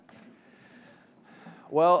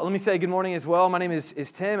Well, let me say good morning as well. My name is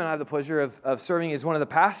Tim, and I have the pleasure of serving as one of the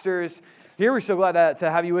pastors here. We're so glad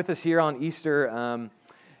to have you with us here on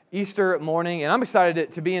Easter morning. And I'm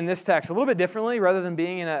excited to be in this text a little bit differently rather than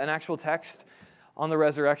being in an actual text on the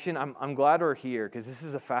resurrection. I'm glad we're here because this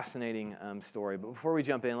is a fascinating story. But before we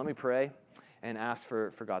jump in, let me pray and ask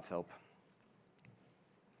for God's help.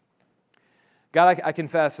 God, I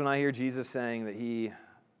confess when I hear Jesus saying that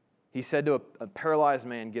He said to a paralyzed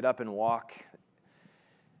man, get up and walk.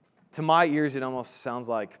 To my ears, it almost sounds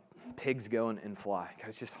like pigs go and fly. God,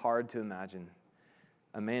 it's just hard to imagine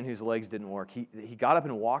a man whose legs didn't work. He got up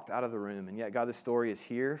and walked out of the room, and yet, God, this story is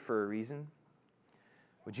here for a reason.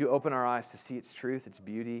 Would you open our eyes to see its truth, its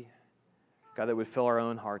beauty? God, that would fill our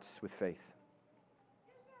own hearts with faith.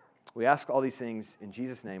 We ask all these things in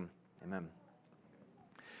Jesus' name, amen.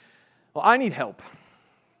 Well, I need help.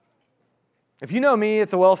 If you know me,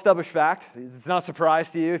 it's a well-established fact. It's not a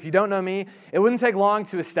surprise to you. If you don't know me, it wouldn't take long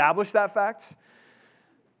to establish that fact.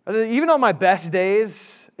 Even on my best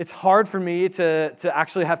days, it's hard for me to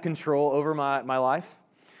actually have control over my life.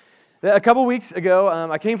 A couple weeks ago,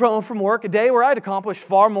 I came home from work, a day where I had accomplished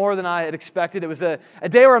far more than I had expected. It was a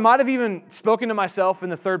day where I might have even spoken to myself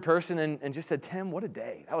in the third person and just said, Tim, what a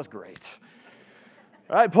day. That was great.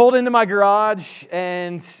 All right, pulled into my garage,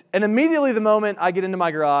 and immediately the moment I get into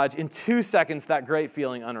my garage, in 2 seconds, that great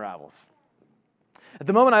feeling unravels. At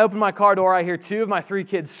the moment I open my car door, I hear 2 of my 3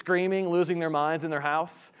 kids screaming, losing their minds in their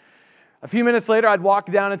house. A few minutes later, I'd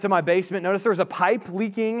walk down into my basement, notice there was a pipe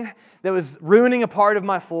leaking that was ruining a part of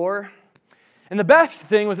my floor. And the best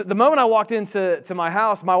thing was that the moment I walked into my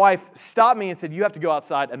house, my wife stopped me and said, you have to go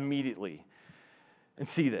outside immediately and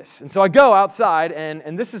see this. And so I go outside,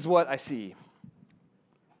 and this is what I see.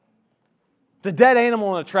 The dead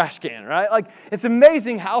animal in a trash can, right? Like, it's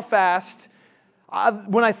amazing how fast,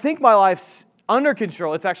 when I think my life's under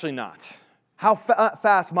control, it's actually not. How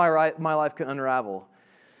fast my life can unravel.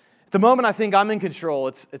 At the moment I think I'm in control,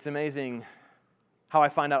 it's amazing how I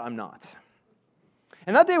find out I'm not.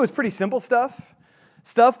 And that day was pretty simple stuff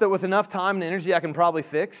that with enough time and energy I can probably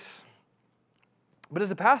fix. But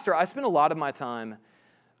as a pastor, I spend a lot of my time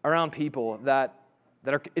around people that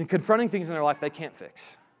are confronting things in their life they can't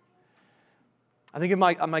fix. I think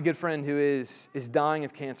of my good friend who is dying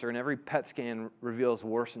of cancer, and every PET scan reveals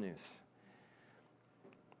worse news.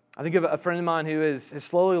 I think of a friend of mine who has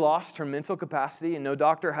slowly lost her mental capacity, and no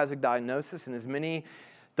doctor has a diagnosis, and as many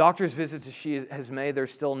doctor's visits as she has made,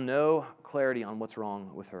 there's still no clarity on what's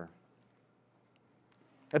wrong with her.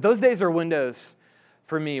 But those days are windows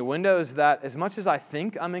for me, windows that as much as I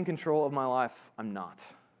think I'm in control of my life, I'm not.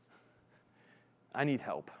 I need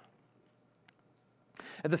help.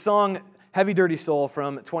 At the song Heavy Dirty Soul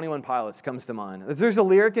from 21 Pilots comes to mind. There's a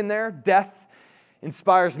lyric in there, death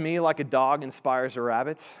inspires me like a dog inspires a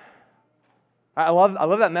rabbit. I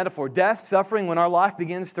love that metaphor. Death, suffering, when our life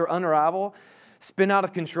begins to unravel, spin out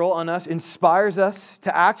of control on us, inspires us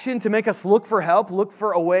to action, to make us look for help, look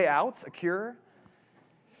for a way out, a cure.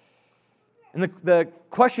 And the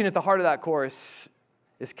question at the heart of that chorus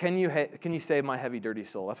is, can you save my heavy, dirty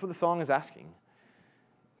soul? That's what the song is asking.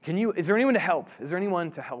 Is there anyone to help? Is there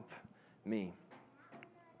anyone to help me?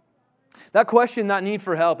 That question, that need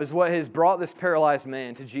for help, is what has brought this paralyzed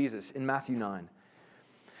man to Jesus in Matthew 9.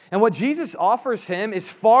 And what Jesus offers him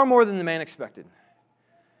is far more than the man expected.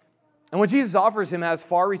 And what Jesus offers him has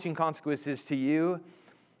far-reaching consequences to you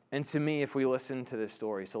and to me if we listen to this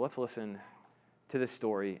story. So let's listen to this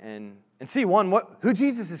story and see, 1, who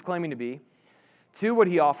Jesus is claiming to be, 2, what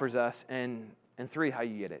he offers us, and 3, how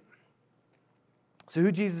you get it. So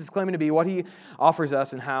who Jesus is claiming to be, what he offers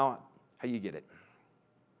us, and how you get it.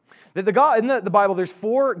 In the Bible, there's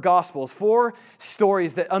 4 Gospels, 4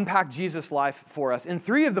 stories that unpack Jesus' life for us. And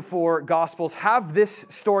 3 of the 4 Gospels have this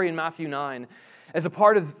story in Matthew 9 as a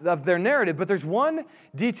part of their narrative. But there's one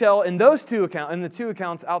detail in the 2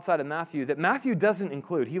 accounts outside of Matthew that Matthew doesn't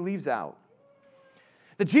include. He leaves out.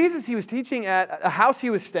 That Jesus, he was teaching at a house he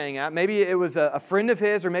was staying at. Maybe it was a friend of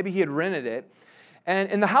his, or maybe he had rented it.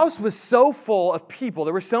 And the house was so full of people,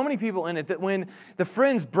 there were so many people in it, that when the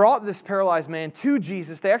friends brought this paralyzed man to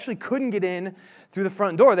Jesus, they actually couldn't get in through the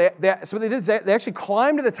front door. So what they did is they actually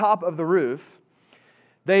climbed to the top of the roof.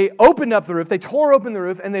 They opened up the roof, they tore open the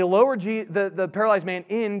roof, and they lowered the paralyzed man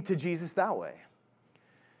into Jesus that way.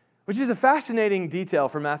 Which is a fascinating detail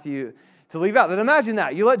for Matthew to leave out. That imagine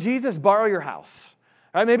that. You let Jesus borrow your house.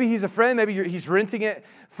 Right? Maybe he's a friend, maybe he's renting it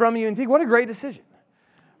from you, and think, what a great decision.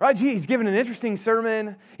 Right? He's given an interesting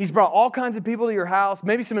sermon. He's brought all kinds of people to your house,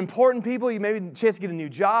 maybe some important people. You maybe a chance to get a new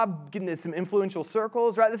job, get into some influential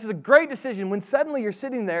circles, right? This is a great decision when suddenly you're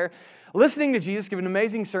sitting there listening to Jesus give an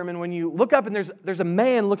amazing sermon when you look up and there's a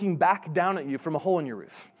man looking back down at you from a hole in your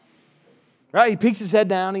roof. Right? He peeks his head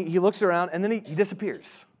down, he looks around, and then he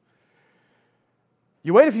disappears.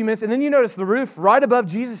 You wait a few minutes, and then you notice the roof right above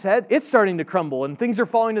Jesus' head, it's starting to crumble, and things are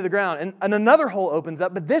falling to the ground. And another hole opens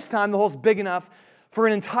up, but this time the hole's big enough for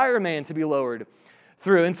an entire man to be lowered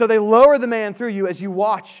through. And so they lower the man through you as you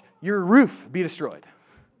watch your roof be destroyed.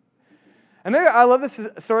 And maybe I love this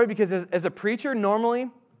story because as a preacher, normally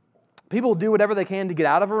people do whatever they can to get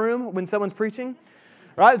out of a room when someone's preaching.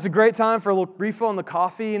 Right? It's a great time for a little refill on the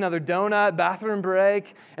coffee, another donut, bathroom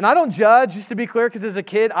break. And I don't judge, just to be clear, because as a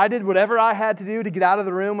kid, I did whatever I had to do to get out of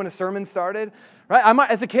the room when a sermon started. Right?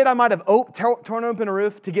 As a kid, I might have torn open a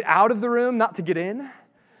roof to get out of the room, not to get in.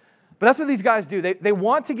 But that's what these guys do. They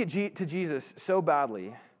want to get to Jesus so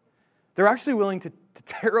badly, they're actually willing to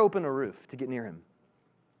tear open a roof to get near him.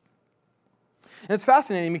 And it's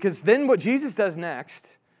fascinating because then what Jesus does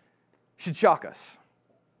next should shock us,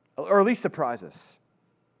 or at least surprise us,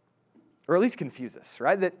 or at least confuse us,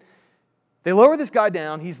 right? That they lower this guy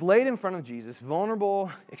down, he's laid in front of Jesus,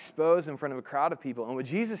 vulnerable, exposed in front of a crowd of people, and what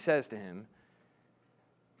Jesus says to him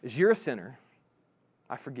is, "You're a sinner,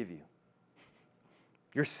 I forgive you.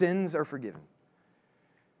 Your sins are forgiven."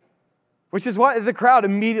 Which is why the crowd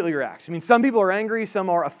immediately reacts. I mean, some people are angry, some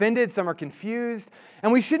are offended, some are confused.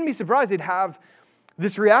 And we shouldn't be surprised they'd have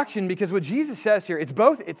this reaction because what Jesus says here,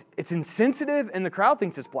 it's insensitive and the crowd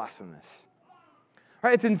thinks it's blasphemous.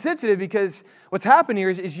 Right? It's insensitive because what's happened here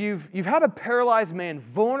is you've had a paralyzed man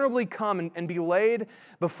vulnerably come and be laid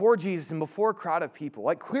before Jesus and before a crowd of people.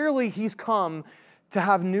 Like clearly he's come to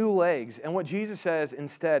have new legs. And what Jesus says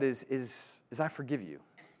instead is I forgive you.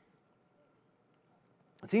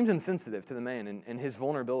 It seems insensitive to the man and his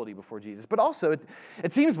vulnerability before Jesus. But also,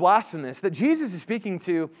 it seems blasphemous that Jesus is speaking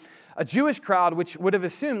to a Jewish crowd which would have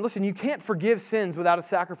assumed, listen, you can't forgive sins without a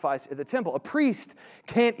sacrifice at the temple. A priest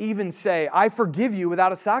can't even say, I forgive you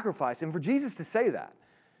without a sacrifice. And for Jesus to say that,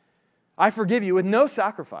 I forgive you with no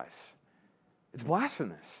sacrifice, it's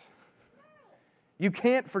blasphemous. You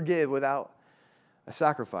can't forgive without a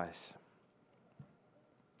sacrifice.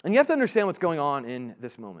 And you have to understand what's going on in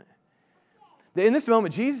this moment. In this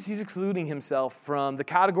moment, Jesus, he's excluding himself from the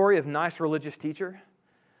category of nice religious teacher.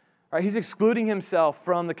 Right? He's excluding himself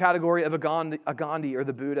from the category of a Gandhi or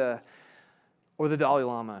the Buddha or the Dalai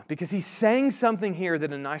Lama because he's saying something here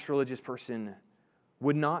that a nice religious person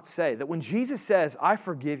would not say. That when Jesus says, I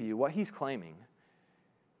forgive you, what he's claiming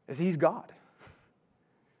is he's God.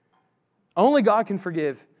 Only God can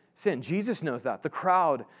forgive sin. Jesus knows that. The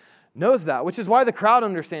crowd knows that, which is why the crowd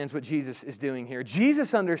understands what Jesus is doing here.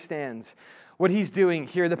 Jesus understands what he's doing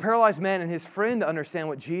here. The paralyzed man and his friend understand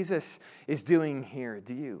what Jesus is doing here.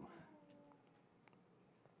 Do you?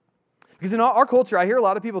 Because in our culture, I hear a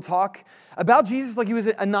lot of people talk about Jesus like he was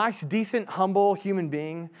a nice, decent, humble human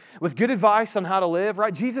being with good advice on how to live,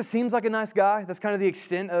 right? Jesus seems like a nice guy. That's kind of the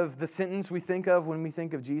extent of the sentence we think of when we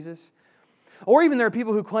think of Jesus. Or even there are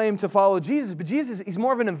people who claim to follow Jesus, but Jesus, he's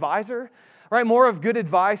more of an advisor, right? More of good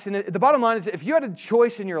advice. And the bottom line is if you had a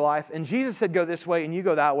choice in your life and Jesus said go this way and you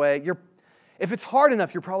go that way, if it's hard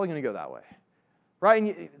enough, you're probably going to go that way, right?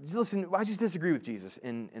 And listen, I just disagree with Jesus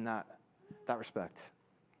in that respect.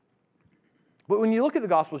 But when you look at the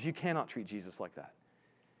Gospels, you cannot treat Jesus like that.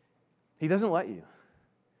 He doesn't let you.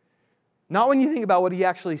 Not when you think about what he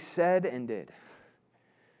actually said and did.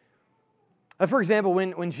 For example,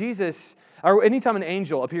 when Jesus, or anytime an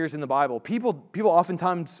angel appears in the Bible, people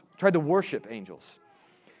oftentimes try to worship angels.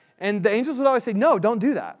 And the angels would always say, no, don't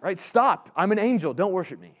do that, right? Stop. I'm an angel. Don't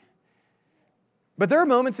worship me. But there are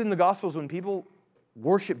moments in the Gospels when people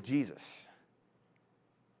worship Jesus.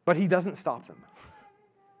 But he doesn't stop them.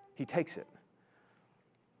 He takes it.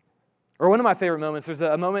 Or one of my favorite moments, there's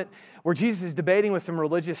a moment where Jesus is debating with some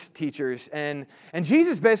religious teachers, and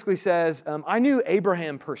Jesus basically says, I knew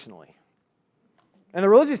Abraham personally. And the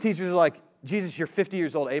religious teachers are like, Jesus, you're 50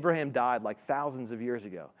 years old. Abraham died like thousands of years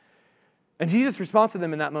ago. And Jesus' response to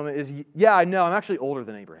them in that moment is, yeah, I know. I'm actually older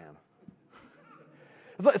than Abraham.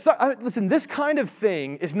 Listen, this kind of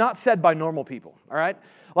thing is not said by normal people, all right?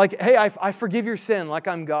 Like, hey, I forgive your sin like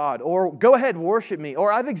I'm God. Or go ahead, worship me.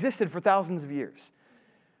 Or I've existed for thousands of years.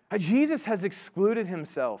 Jesus has excluded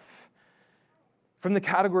himself from the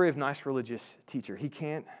category of nice religious teacher. He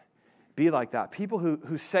can't be like that. People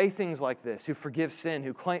who say things like this, who forgive sin,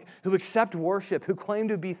 who accept worship, who claim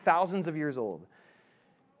to be thousands of years old.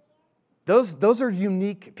 Those are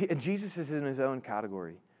unique, and Jesus is in his own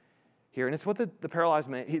category here. And it's what the paralyzed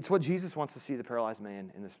man, it's what Jesus wants to see the paralyzed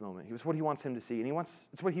man in this moment. It's what he wants him to see, and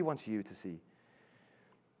it's what he wants you to see.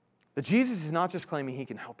 That Jesus is not just claiming he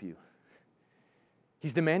can help you.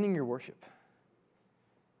 He's demanding your worship.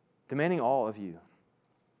 Demanding all of you.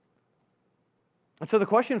 And so the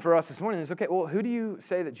question for us this morning is, okay, well, who do you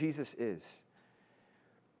say that Jesus is?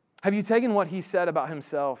 Have you taken what he said about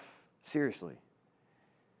himself seriously?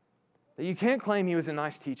 That you can't claim he was a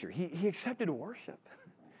nice teacher. He accepted worship.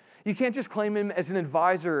 You can't just claim him as an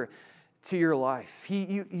advisor to your life.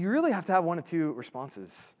 You really have to have one of two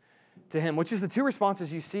responses to him, which is the two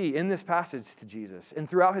responses you see in this passage to Jesus and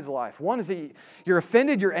throughout his life. One is that you're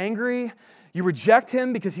offended, you're angry, you reject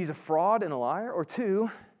him because he's a fraud and a liar. Or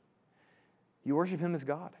two, you worship him as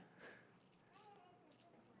God.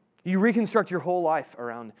 You reconstruct your whole life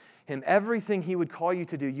around him. Everything he would call you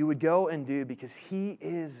to do, you would go and do because he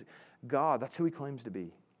is God. That's who he claims to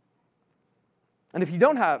be. And if you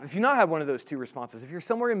not have one of those two responses, if you're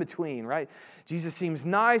somewhere in between, right? Jesus seems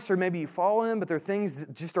nice, or maybe you follow him, but there are things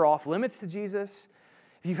that just are off limits to Jesus.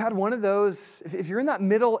 If you've had one of those, if you're in that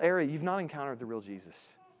middle area, you've not encountered the real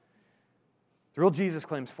Jesus. The real Jesus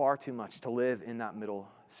claims far too much to live in that middle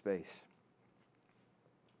space.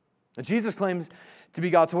 And Jesus claims to be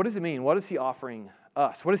God. So what does it mean? What is he offering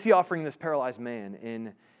us? What is he offering this paralyzed man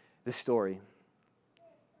in this story?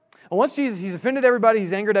 And once Jesus, he's offended everybody,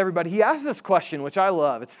 he's angered everybody, he asks this question, which I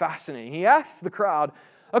love. It's fascinating. He asks the crowd,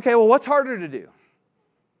 okay, well, what's harder to do?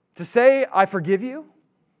 To say, I forgive you?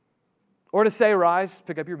 Or to say, rise,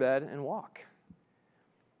 pick up your bed, and walk?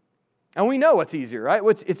 And we know what's easier, right?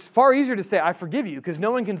 It's far easier to say, I forgive you, because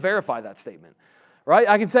no one can verify that statement. Right?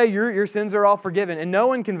 I can say your sins are all forgiven, and no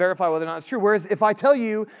one can verify whether or not it's true. Whereas if I tell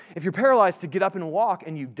you, if you're paralyzed, to get up and walk,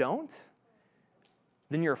 and you don't,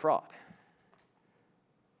 then you're a fraud.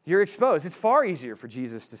 You're exposed. It's far easier for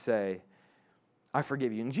Jesus to say, I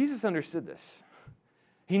forgive you. And Jesus understood this.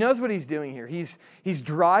 He knows what he's doing here. He's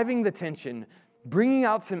driving the tension, bringing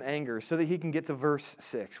out some anger so that he can get to verse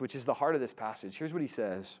 6, which is the heart of this passage. Here's what he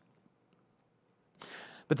says.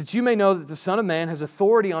 But that you may know that the Son of Man has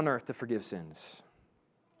authority on earth to forgive sins.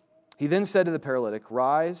 He then said to the paralytic,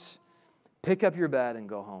 rise, pick up your bed, and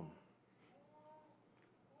go home.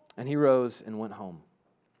 And he rose and went home.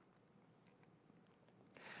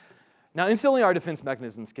 Now, instantly our defense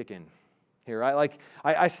mechanisms kick in here, right? Like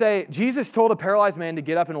I say, Jesus told a paralyzed man to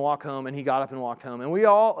get up and walk home, and he got up and walked home. And we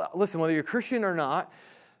all, listen, whether you're Christian or not,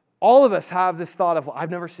 all of us have this thought of, well, I've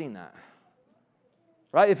never seen that.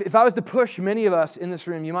 Right? If I was to push many of us in this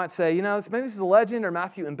room, you might say, maybe this is a legend or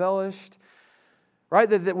Matthew embellished. Right?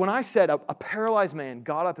 That when I said a paralyzed man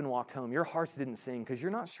got up and walked home, your hearts didn't sing because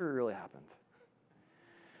you're not sure it really happened.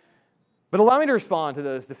 But allow me to respond to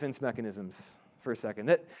those defense mechanisms for a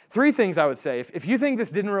second. Three things I would say. If you think this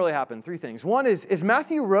didn't really happen, three things. One is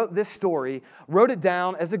Matthew wrote this story, wrote it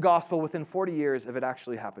down as a gospel within 40 years of it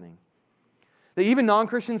actually happening. That even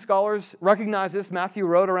non-Christian scholars recognize this. Matthew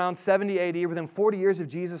wrote around 70 AD, within 40 years of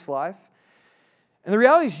Jesus' life. And the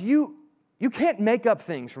reality is you can't make up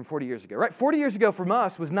things from 40 years ago, right? 40 years ago from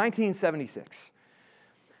us was 1976.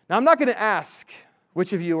 Now, I'm not going to ask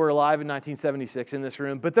which of you were alive in 1976 in this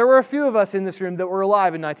room, but there were a few of us in this room that were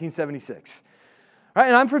alive in 1976. Right?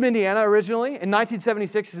 And I'm from Indiana originally, and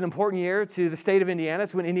 1976 is an important year to the state of Indiana.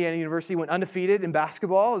 It's when Indiana University went undefeated in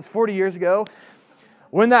basketball. It was 40 years ago.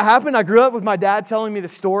 When that happened, I grew up with my dad telling me the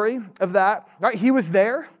story of that. Right? He was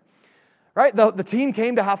there. Right? The team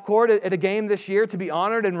came to half court at a game this year to be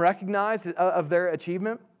honored and recognized of their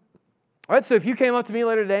achievement. All right? So if you came up to me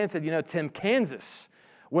later today and said, Tim, Kansas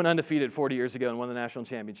went undefeated 40 years ago and won the national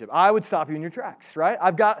championship, I would stop you in your tracks, right?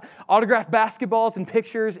 I've got autographed basketballs and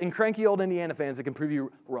pictures and cranky old Indiana fans that can prove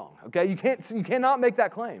you wrong, okay? You cannot make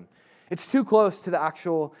that claim. It's too close to the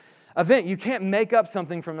actual event. You can't make up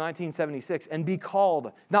something from 1976 and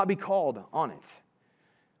not be called on it.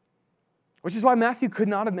 Which is why Matthew could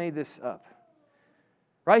not have made this up.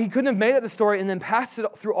 Right? He couldn't have made up the story and then passed it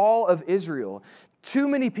through all of Israel. Too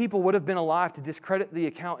many people would have been alive to discredit the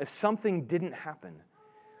account if something didn't happen.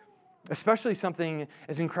 Especially something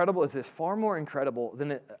as incredible as this, far more incredible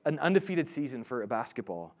than an undefeated season for a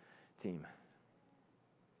basketball team.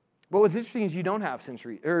 But what's interesting is you don't have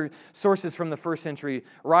sources from the first century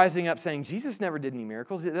rising up saying Jesus never did any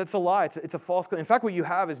miracles. That's a lie. It's a false claim. In fact, what you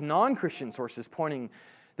have is non-Christian sources pointing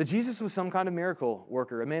that Jesus was some kind of miracle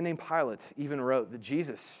worker. A man named Pilate even wrote that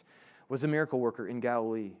Jesus was a miracle worker in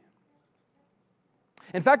Galilee.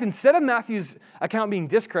 In fact, instead of Matthew's account being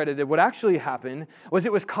discredited, what actually happened was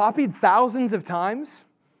it was copied thousands of times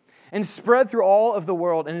and spread through all of the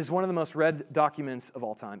world and is one of the most read documents of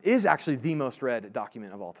all time. Is actually the most read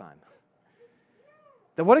document of all time.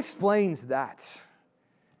 Then what explains that?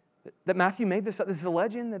 That Matthew made this up? This is a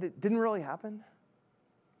legend, that it didn't really happen?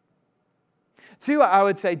 2, I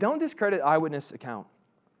would say, don't discredit eyewitness account.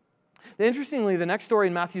 Interestingly, the next story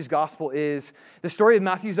in Matthew's gospel is the story of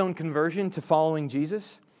Matthew's own conversion to following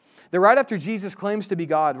Jesus. That right after Jesus claims to be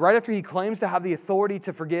God, right after he claims to have the authority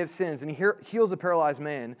to forgive sins, and he heals a paralyzed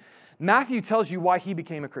man, Matthew tells you why he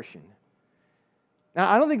became a Christian. Now,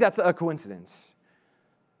 I don't think that's a coincidence.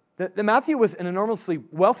 That Matthew was an enormously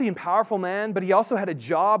wealthy and powerful man, but he also had a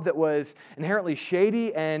job that was inherently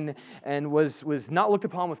shady and was not looked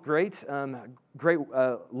upon with great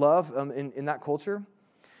love in that culture.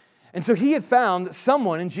 And so he had found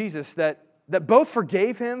someone in Jesus that both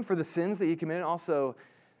forgave him for the sins that he committed and also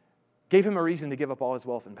gave him a reason to give up all his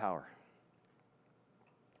wealth and power.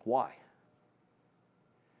 Why?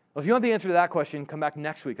 Well, if you want the answer to that question, come back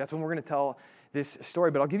next week. That's when we're going to tell this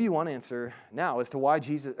story. But I'll give you one answer now as to why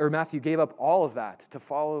Matthew gave up all of that to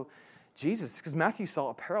follow Jesus. It's because Matthew saw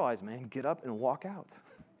a paralyzed man get up and walk out.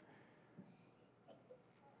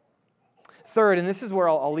 Third, and this is where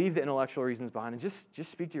I'll leave the intellectual reasons behind and just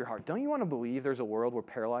speak to your heart. Don't you want to believe there's a world where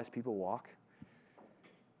paralyzed people walk?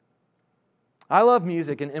 I love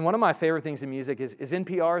music, and one of my favorite things in music is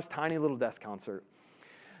NPR's Tiny Little Desk Concert.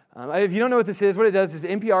 If you don't know what this is, what it does is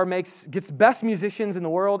NPR gets the best musicians in the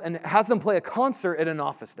world and has them play a concert at an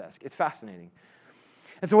office desk. It's fascinating.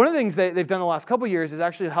 And so one of the things they've done the last couple of years is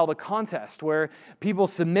actually held a contest where people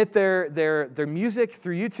submit their music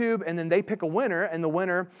through YouTube, and then they pick a winner, and the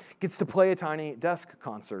winner gets to play a tiny desk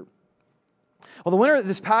concert. Well, the winner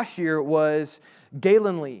this past year was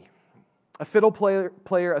Galen Lee, a fiddle player,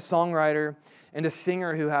 a songwriter, and a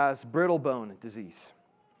singer who has brittle bone disease.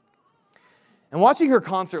 And watching her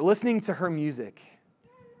concert, listening to her music,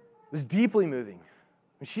 was deeply moving.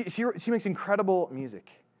 She makes incredible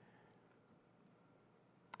music.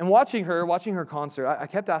 And watching her concert, I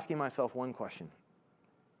kept asking myself one question.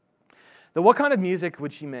 That what kind of music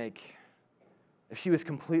would she make if she was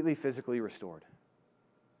completely physically restored?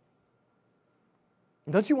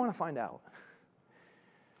 Don't you want to find out?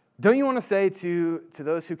 Don't you want to say to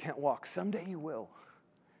those who can't walk, someday you will?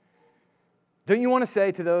 Don't you want to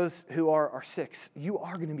say to those who are sick, you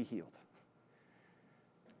are going to be healed?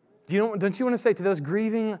 Don't you want to say to those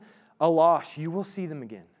grieving a loss, you will see them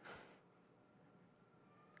again?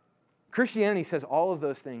 Christianity says all of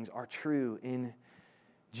those things are true in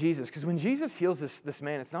Jesus. Because when Jesus heals this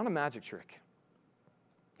man, it's not a magic trick.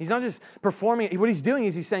 He's not just performing it. What he's doing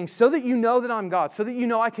is he's saying, so that you know that I'm God, so that you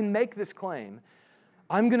know I can make this claim,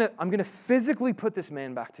 I'm gonna physically put this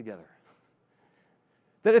man back together.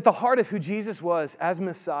 That at the heart of who Jesus was as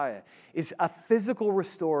Messiah is a physical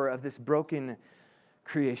restorer of this broken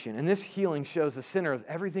creation. And this healing shows the center of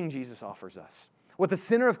everything Jesus offers us. What the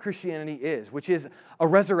center of Christianity is, which is a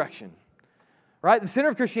resurrection. Right? The center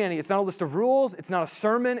of Christianity, it's not a list of rules, it's not a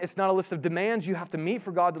sermon, it's not a list of demands you have to meet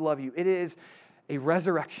for God to love you. It is a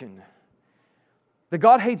resurrection. That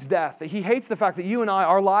God hates death, that He hates the fact that you and I,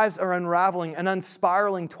 our lives are unraveling and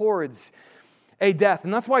unspiraling towards a death.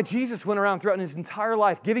 And that's why Jesus went around throughout His entire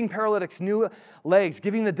life, giving paralytics new legs,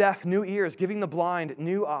 giving the deaf new ears, giving the blind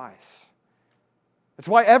new eyes. That's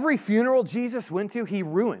why every funeral Jesus went to, He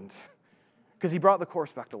ruined, because He brought the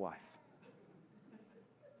corpse back to life.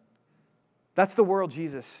 That's the world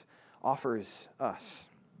Jesus offers us.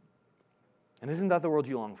 And isn't that the world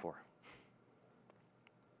you long for?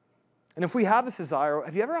 And if we have this desire,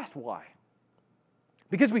 have you ever asked why?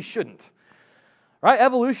 Because we shouldn't. Right?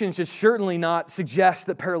 Evolution should certainly not suggest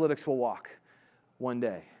that paralytics will walk one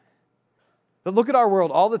day. But look at our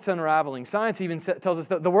world, all that's unraveling. Science even tells us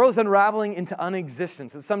that the world is unraveling into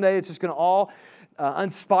unexistence, that someday it's just going to all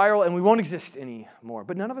unspiral and we won't exist anymore.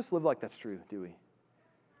 But none of us live like that's true, do we?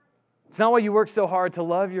 It's not why you work so hard to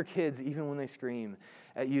love your kids even when they scream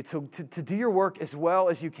at you, to do your work as well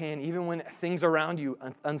as you can even when things around you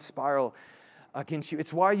unspiral against you.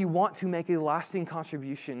 It's why you want to make a lasting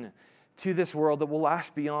contribution to this world that will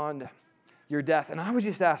last beyond your death. And I would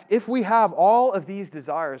just ask, if we have all of these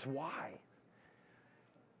desires, why?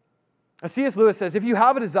 C.S. Lewis says, if you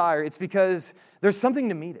have a desire, it's because there's something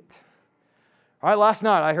to meet it. All right, last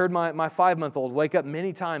night I heard my 5-month-old wake up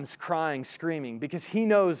many times crying, screaming, because he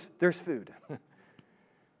knows there's food.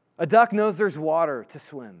 A duck knows there's water to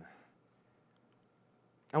swim.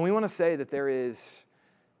 And we want to say that there is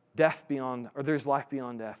death beyond, or there's life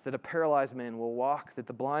beyond death, that a paralyzed man will walk, that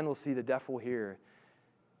the blind will see, the deaf will hear.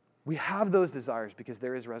 We have those desires because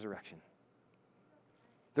there is resurrection.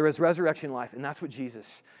 There is resurrection life, and that's what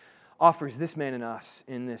Jesus offers this man and us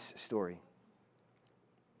in this story.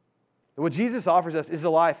 What Jesus offers us is a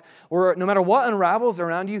life where no matter what unravels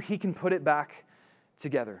around you, He can put it back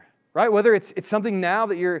together. right? Whether it's something now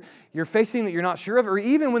that you're facing that you're not sure of, or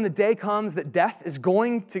even when the day comes that death is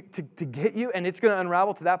going to get you and it's going to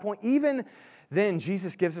unravel to that point, even then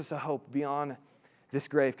Jesus gives us a hope beyond this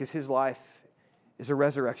grave because his life is a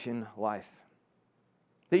resurrection life.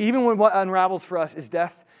 That even when what unravels for us is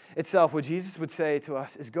death itself, what Jesus would say to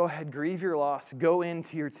us is go ahead, grieve your loss, go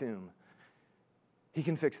into your tomb. He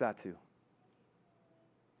can fix that too.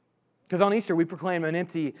 Because on Easter, we proclaim an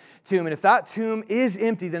empty tomb. And if that tomb is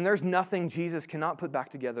empty, then there's nothing Jesus cannot put back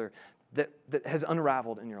together that has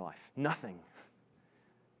unraveled in your life. Nothing.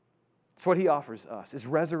 It's what he offers us, is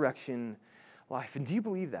resurrection life. And do you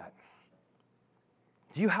believe that?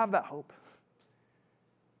 Do you have that hope?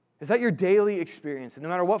 Is that your daily experience? And no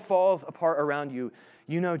matter what falls apart around you,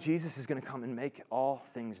 you know Jesus is going to come and make all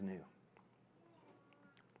things new.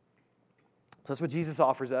 So that's what Jesus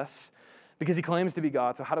offers us because he claims to be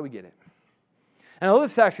God. So how do we get it? And I love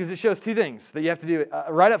this text because it shows two things that you have to do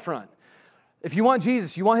right up front. If you want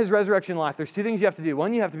Jesus, you want his resurrection life, there's two things you have to do.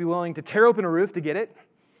 One, you have to be willing to tear open a roof to get it.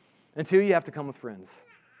 And two, you have to come with friends.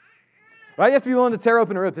 Right? You have to be willing to tear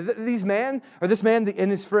open a roof. This man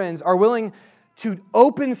and his friends are willing to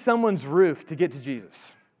open someone's roof to get to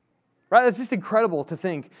Jesus. Right? That's just incredible to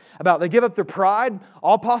think about. They give up their pride,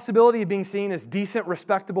 all possibility of being seen as decent,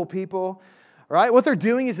 respectable people. Right? What they're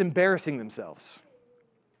doing is embarrassing themselves.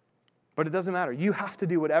 But it doesn't matter. You have to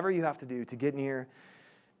do whatever you have to do to get near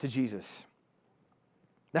to Jesus.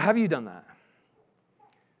 Now, have you done that?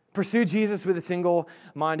 Pursue Jesus with a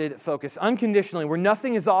single-minded focus, unconditionally, where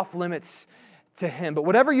nothing is off limits to him. But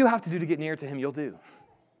whatever you have to do to get near to him, you'll do.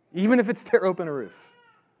 Even if it's tear open a roof.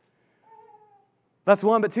 That's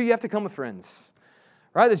one. But two, you have to come with friends.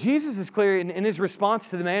 Right? That Jesus is clear in his response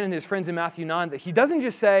to the man and his friends in Matthew 9 that he doesn't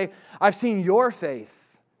just say, I've seen your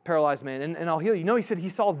faith, paralyzed man, and I'll heal you. No, he said he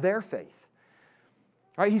saw their faith.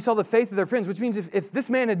 Right? He saw the faith of their friends, which means if this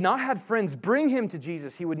man had not had friends bring him to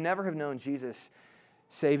Jesus, he would never have known Jesus'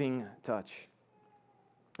 saving touch.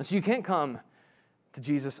 And so you can't come to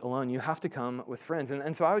Jesus alone. You have to come with friends.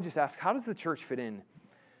 And so I would just ask, how does the church fit in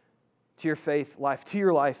to your faith life, to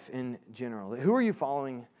your life in general? Who are you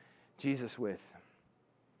following Jesus with?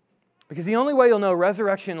 Because the only way you'll know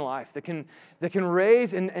resurrection life that can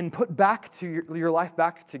raise and put back to your life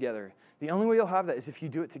back together, the only way you'll have that is if you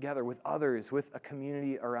do it together with others, with a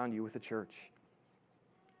community around you, with a church.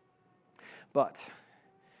 But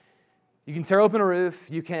you can tear open a roof,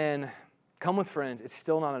 you can come with friends. It's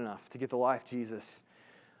still not enough to get the life Jesus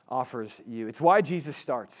offers you. It's why Jesus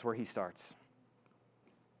starts where he starts.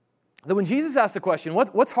 That when Jesus asked the question,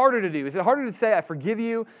 what's harder to do? Is it harder to say, I forgive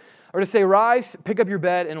you, or to say, rise, pick up your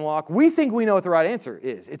bed, and walk? We think we know what the right answer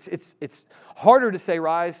is. It's harder to say,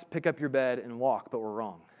 rise, pick up your bed, and walk, but we're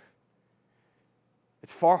wrong.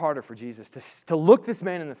 It's far harder for Jesus to look this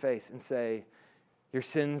man in the face and say, your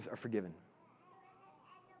sins are forgiven.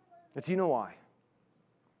 But do you know why?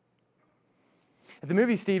 At the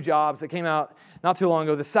movie Steve Jobs that came out not too long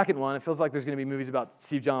ago, the second one, it feels like there's going to be movies about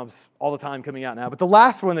Steve Jobs all the time coming out now, but the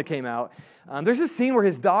last one that came out, there's this scene where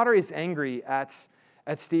his daughter is angry at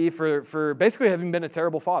Steve for basically having been a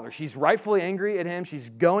terrible father. She's rightfully angry at him. She's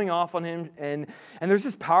going off on him. And there's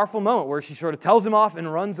this powerful moment where she sort of tells him off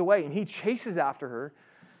and runs away. And he chases after her,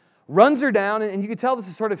 runs her down. And you can tell this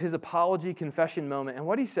is sort of his apology confession moment. And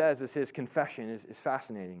what he says is his confession is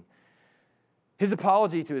fascinating. His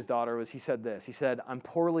apology to his daughter was, he said this. He said, I'm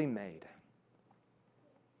poorly made.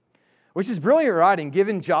 Which is brilliant writing,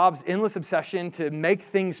 given Jobs' endless obsession to make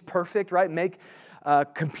things perfect, right? Make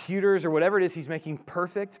computers or whatever it is he's making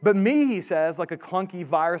perfect. But me, he says, like a clunky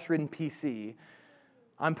virus-ridden PC,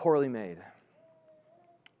 I'm poorly made.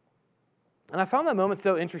 And I found that moment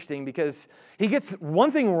so interesting because he gets one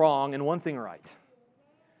thing wrong and one thing right.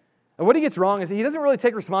 And what he gets wrong is he doesn't really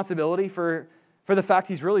take responsibility for the fact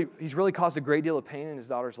he's really caused a great deal of pain in his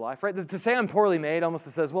daughter's life, right? To say I'm poorly made almost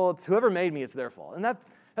says, well, it's whoever made me, it's their fault. And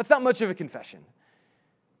that's not much of a confession.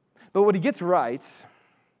 But what he gets right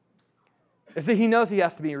is that he knows he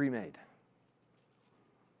has to be remade.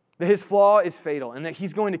 That his flaw is fatal and that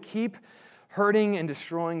he's going to keep hurting and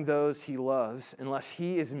destroying those he loves unless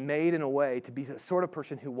he is made in a way to be the sort of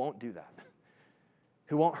person who won't do that,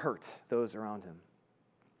 who won't hurt those around him.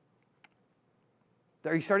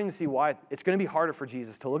 Are you starting to see why it's going to be harder for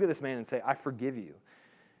Jesus to look at this man and say, I forgive you,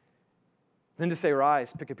 than to say,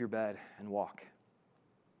 rise, pick up your bed, and walk?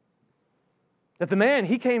 That the man,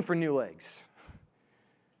 he came for new legs.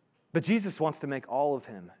 But Jesus wants to make all of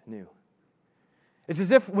him new. It's as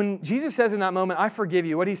if when Jesus says in that moment, I forgive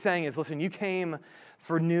you, what he's saying is, listen, you came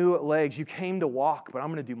for new legs. You came to walk, but I'm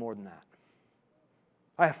going to do more than that.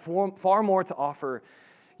 I have far more to offer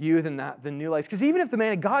you than new legs. Because even if the man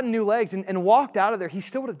had gotten new legs and walked out of there, he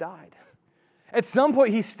still would have died. At some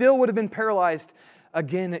point, he still would have been paralyzed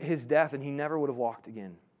again at his death, and he never would have walked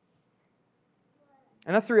again.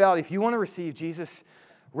 And that's the reality. If you want to receive Jesus'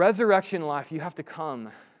 resurrection life, you have to come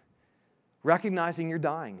recognizing you're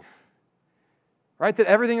dying. Right? That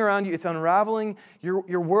everything around you, it's unraveling.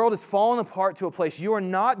 Your world is falling apart to a place you are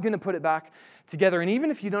not going to put it back together. And even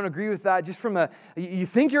if you don't agree with that, just you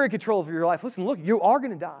think you're in control of your life, listen, look, you are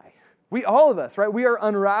going to die. All of us, right? We are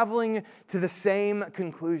unraveling to the same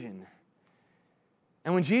conclusion.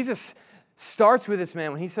 And when Jesus starts with this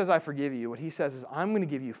man, when he says, I forgive you, what he says is, I'm going to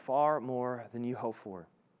give you far more than you hope for.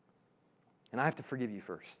 And I have to forgive you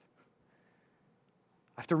first.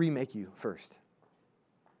 I have to remake you first.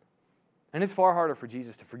 And it's far harder for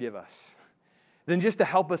Jesus to forgive us than just to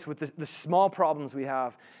help us with the small problems we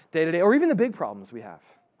have day to day, or even the big problems we have.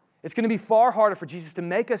 It's going to be far harder for Jesus to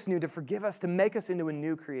make us new, to forgive us, to make us into a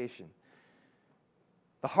new creation.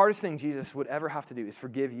 The hardest thing Jesus would ever have to do is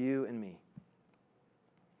forgive you and me.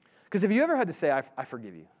 Because have you ever had to say, I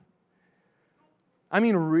forgive you? I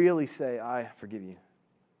mean, really say, I forgive you.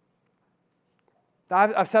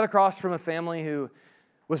 I've sat across from a family who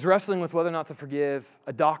was wrestling with whether or not to forgive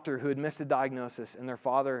a doctor who had missed a diagnosis and their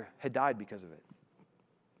father had died because of it.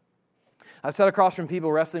 I've sat across from people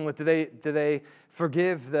wrestling with, do they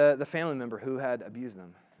forgive the family member who had abused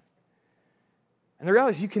them? And the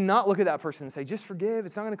reality is you cannot look at that person and say, just forgive,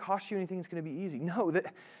 it's not going to cost you anything, it's going to be easy. No,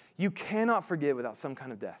 you cannot forgive without some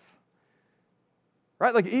kind of death.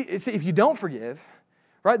 Right? Like, if you don't forgive,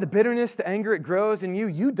 right, the bitterness, the anger, it grows in you.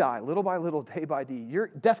 You die little by little, day by day. Your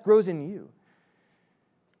death grows in you.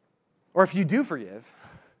 Or if you do forgive,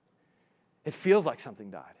 it feels like something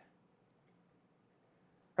died.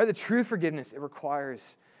 Right? The true forgiveness, it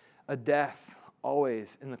requires a death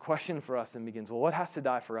always. And the question for us then begins, well, what has to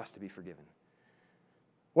die for us to be forgiven?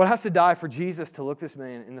 What has to die for Jesus to look this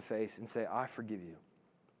man in the face and say, I forgive you?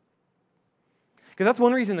 Because that's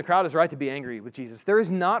one reason the crowd is right to be angry with Jesus. There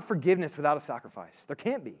is not forgiveness without a sacrifice. There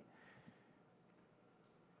can't be.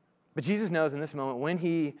 But Jesus knows in this moment, when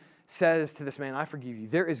he says to this man, I forgive you,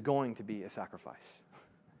 there is going to be a sacrifice.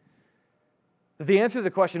 The answer to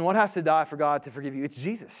the question, what has to die for God to forgive you? It's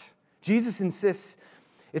Jesus. Jesus insists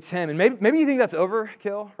it's him. And maybe you think that's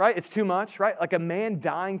overkill, right? It's too much, right? Like a man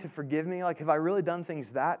dying to forgive me. Like, have I really done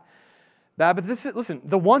things that bad? But listen,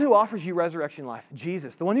 the one who offers you resurrection life,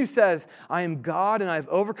 Jesus, the one who says, I am God and I have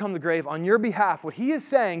overcome the grave on your behalf, what he is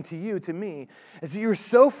saying to you, to me, is that you're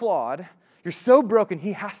so flawed, you're so broken,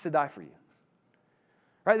 he has to die for you.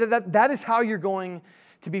 Right? That is how you're going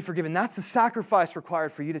to be forgiven. That's the sacrifice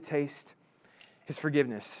required for you to taste his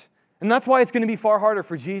forgiveness. And that's why it's going to be far harder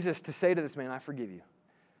for Jesus to say to this man, I forgive you.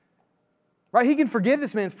 Right? He can forgive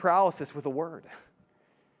this man's paralysis with a word.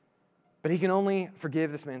 But he can only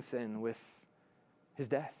forgive this man's sin with his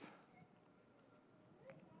death.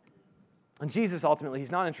 And Jesus, ultimately,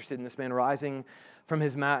 he's not interested in this man rising from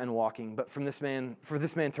his mat and walking, but for this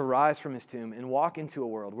man to rise from his tomb and walk into a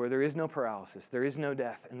world where there is no paralysis, there is no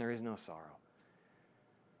death, and there is no sorrow.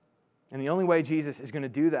 And the only way Jesus is going to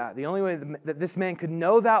do that, the only way that this man could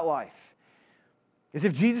know that life, is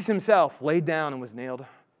if Jesus himself laid down and was nailed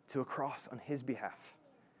to a cross on his behalf.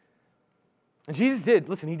 And Jesus did,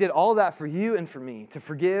 listen, he did all of that for you and for me, to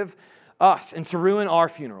forgive us and to ruin our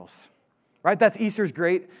funerals. Right? That's Easter's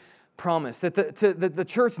great promise, that the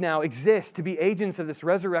church now exists to be agents of this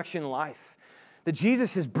resurrection life. That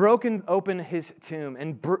Jesus has broken open his tomb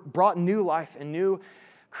and brought new life and new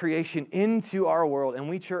creation into our world. And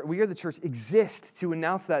we are the church, exist to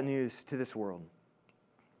announce that news to this world.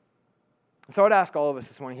 So I would ask all of us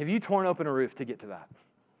this morning, have you torn open a roof to get to that?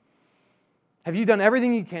 Have you done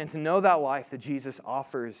everything you can to know that life that Jesus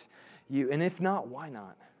offers you? And if not, why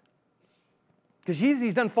not? Because Jesus,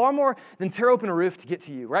 he's done far more than tear open a roof to get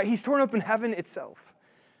to you, right? He's torn open heaven itself.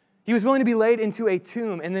 He was willing to be laid into a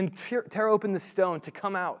tomb and then tear open the stone to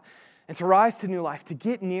come out and to rise to new life, to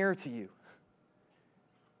get near to you.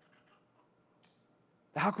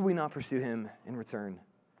 How could we not pursue him in return?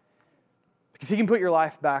 Because he can put your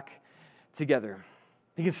life back together.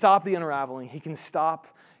 He can stop the unraveling. He can stop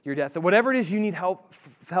your death. That whatever it is you need help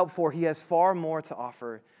for, he has far more to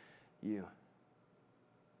offer you.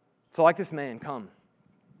 So like this man, come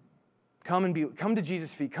to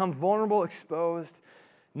Jesus' feet. Come vulnerable, exposed,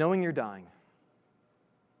 knowing you're dying.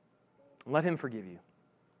 Let him forgive you.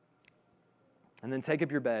 And then take up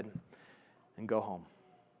your bed and go home.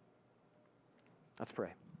 Let's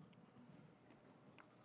pray.